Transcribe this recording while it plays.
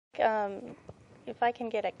If I can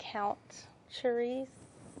get a count, Cherise.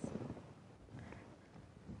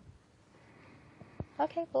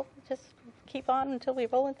 Okay, we'll just keep on until we're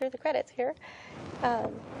rolling through the credits here.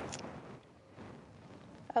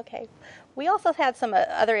 Okay. We also had some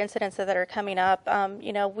other incidents that are coming up.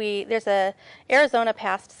 There's a Arizona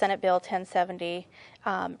passed Senate Bill 1070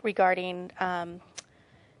 regarding, that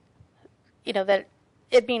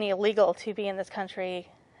it being illegal to be in this country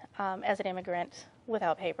as an immigrant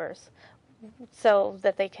without papers, so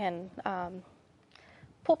that they can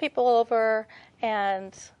pull people over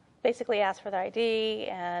and basically ask for their ID.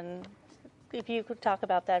 And if you could talk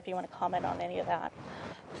about that, if you want to comment on any of that.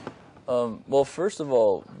 Well, first of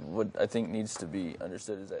all, what I think needs to be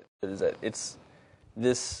understood is that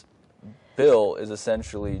this bill is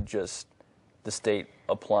essentially just the state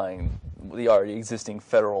applying the already existing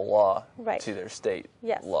federal law to their state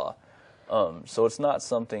law. So it's not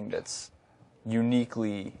something that's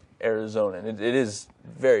uniquely Arizonan. It is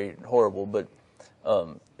very horrible, but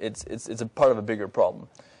it's a part of a bigger problem.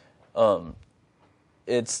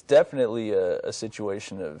 It's definitely a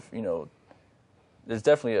situation of, there's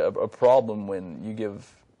definitely a problem when you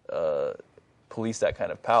give police that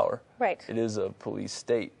kind of power. Right. It is a police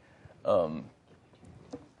state. And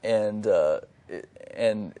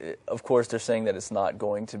of course they're saying that it's not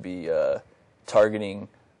going to be targeting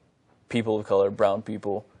people of color, brown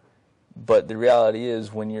people, but the reality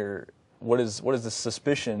is what is the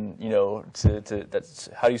suspicion, that's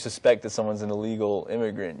how do you suspect that someone's an illegal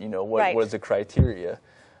immigrant, what is the criteria?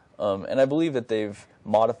 And I believe that they've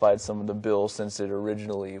modified some of the bill since it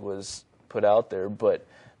originally was put out there, but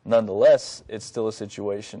nonetheless, it's still a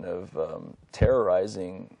situation of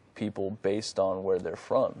terrorizing people based on where they're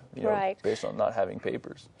from, based on not having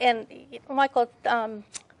papers. And, Michael,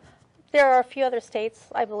 there are a few other states,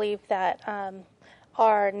 I believe, that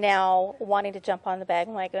are now wanting to jump on the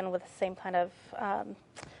bandwagon with the same kind of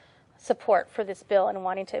support for this bill and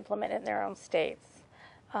wanting to implement it in their own states.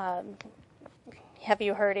 Have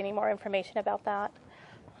you heard any more information about that?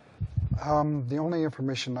 The only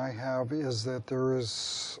information I have is that there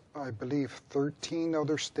is, I believe, 13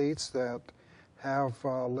 other states that have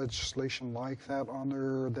legislation like that on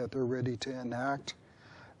there that they're ready to enact.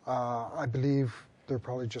 I believe they're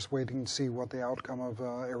probably just waiting to see what the outcome of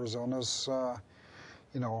Arizona's, I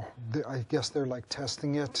guess they're like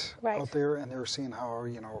testing it out there, and they're seeing how,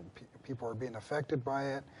 people are being affected by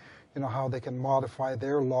it, how they can modify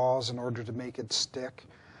their laws in order to make it stick.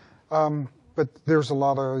 But there's a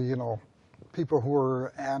lot of, people who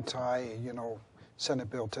are anti, Senate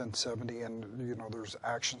Bill 1070, and, there's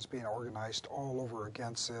actions being organized all over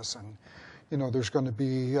against this. And, there's going to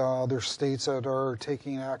be, there's states that are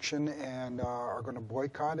taking action and are going to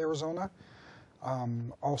boycott Arizona.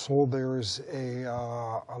 Also, there is a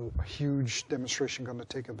huge demonstration going to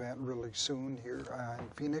take event really soon here in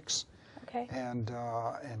Phoenix. Okay. And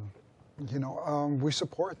we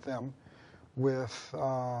support them with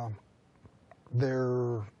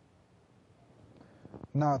their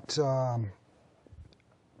not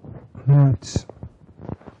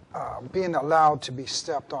being allowed to be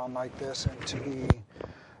stepped on like this and to be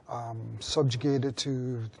subjugated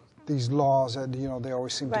to these laws that they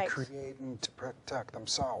always seem to create and to protect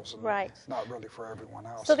themselves, and not really for everyone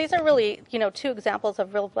else. So these are really two examples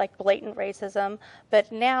of real blatant racism.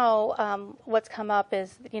 But now what's come up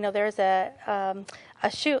is there's a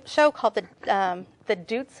show called the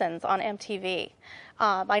Dudesons on MTV.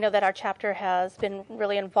 I know that our chapter has been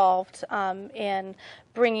really involved in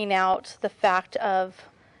bringing out the fact of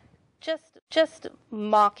just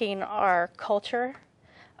mocking our culture.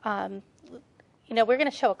 We're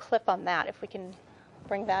going to show a clip on that, if we can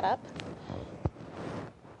bring that up.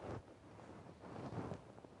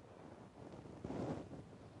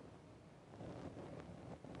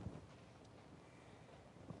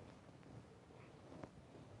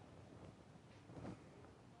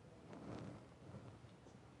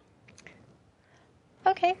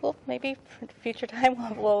 Okay, well, maybe future time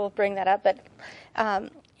we'll bring that up. But,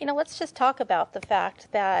 let's just talk about the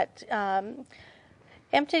fact that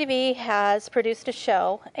MTV has produced a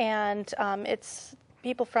show, and it's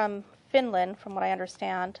people from Finland, from what I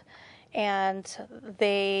understand, and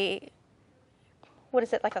what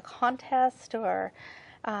is it, like a contest or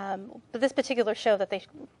but this particular show that they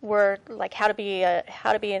were like how to be a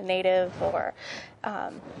native, or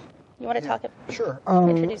you want to talk? Sure.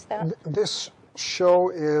 Introduce that. This show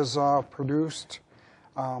is produced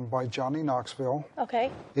by Johnny Knoxville.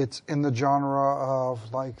 Okay. It's in the genre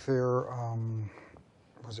of like their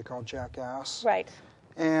what's it called, Jackass. Right.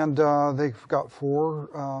 And they've got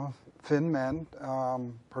 4 Finn men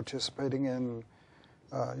participating in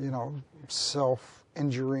self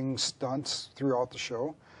injuring stunts throughout the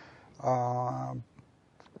show.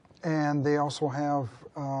 And they also have,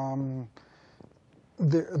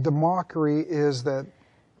 the mockery is that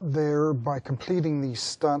they're, by completing these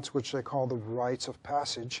stunts, which they call the rites of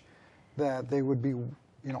passage, that they would be,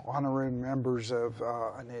 honorary members of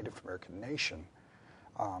a Native American nation.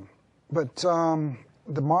 But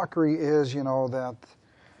the mockery is, that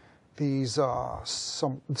these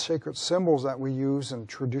some sacred symbols that we use in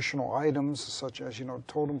traditional items, such as,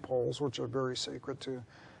 totem poles, which are very sacred to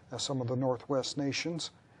some of the Northwest nations,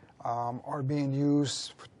 are being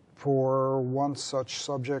used for one such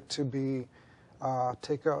subject to be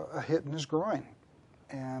take a hit in his groin,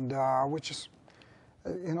 and which is,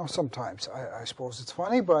 sometimes I suppose it's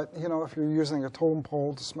funny, but if you're using a totem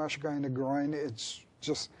pole to smash a guy in the groin, it's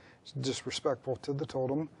just disrespectful to the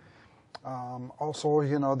totem. Also,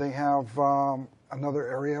 they have another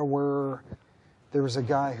area where there was a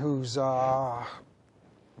guy who's, I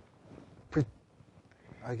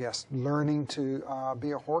guess, learning to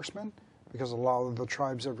be a horseman, because a lot of the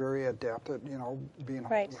tribes are very adept at, being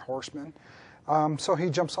right. horsemen. So he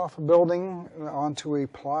jumps off a building onto a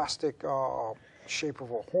plastic shape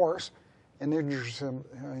of a horse and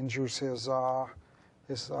injures his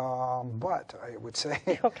butt, I would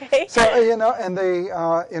say. Okay. So, and they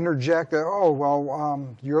interject that, oh,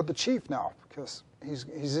 well, you're the chief now, because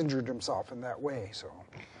he's injured himself in that way. So,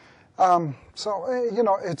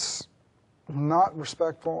 it's not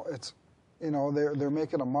respectful. It's, they're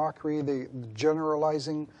making a mockery. They're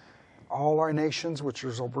generalizing all our nations, which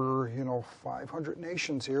is over, 500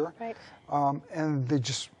 nations here. Right. And they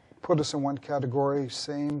just put us in one category,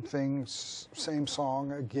 same things, same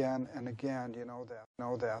song again and again,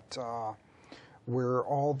 that we're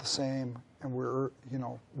all the same, and we're,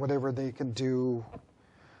 whatever they can do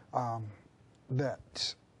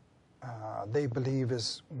that they believe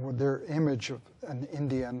is their image of an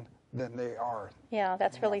Indian, then they are. Yeah,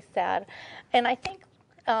 that's really sad. And I think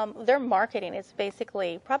their marketing is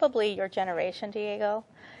basically probably your generation, Diego.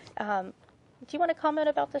 Do you want to comment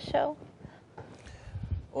about the show?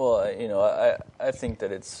 Well, I think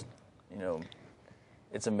that it's,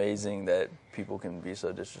 it's amazing that people can be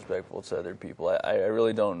so disrespectful to other people. I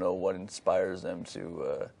really don't know what inspires them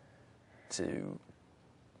to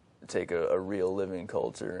take a real living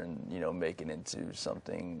culture and, make it into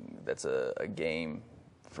something that's a game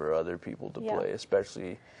for other people to play,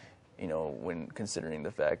 especially, when considering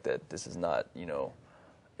the fact that this is not,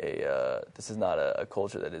 this is not a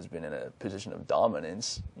culture that has been in a position of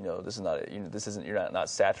dominance. This is not. You're not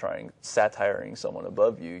satiring someone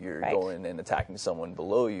above you. You're right. going and attacking someone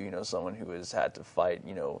below you. Someone who has had to fight.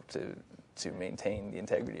 To maintain the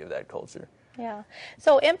integrity of that culture. Yeah.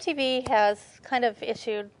 So MTV has kind of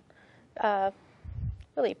issued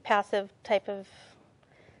really passive type of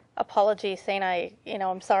apology, saying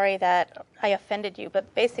I'm sorry that I offended you,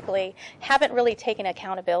 but basically haven't really taken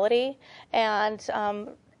accountability. And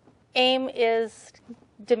AIM is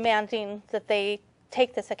demanding that they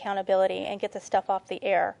take this accountability and get this stuff off the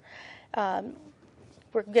air.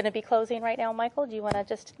 We're going to be closing right now, Michael. Do you want to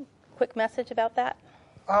just quick message about that?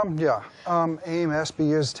 Yeah. AIM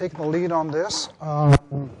SB is taking the lead on this.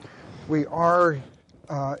 We are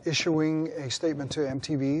issuing a statement to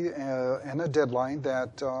MTV and a deadline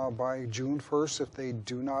that by June 1st, if they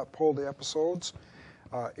do not pull the episodes,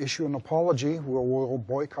 issue an apology. We'll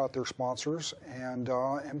boycott their sponsors and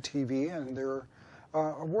MTV and their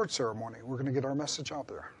award ceremony. We're going to get our message out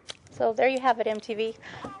there. So there you have it, MTV.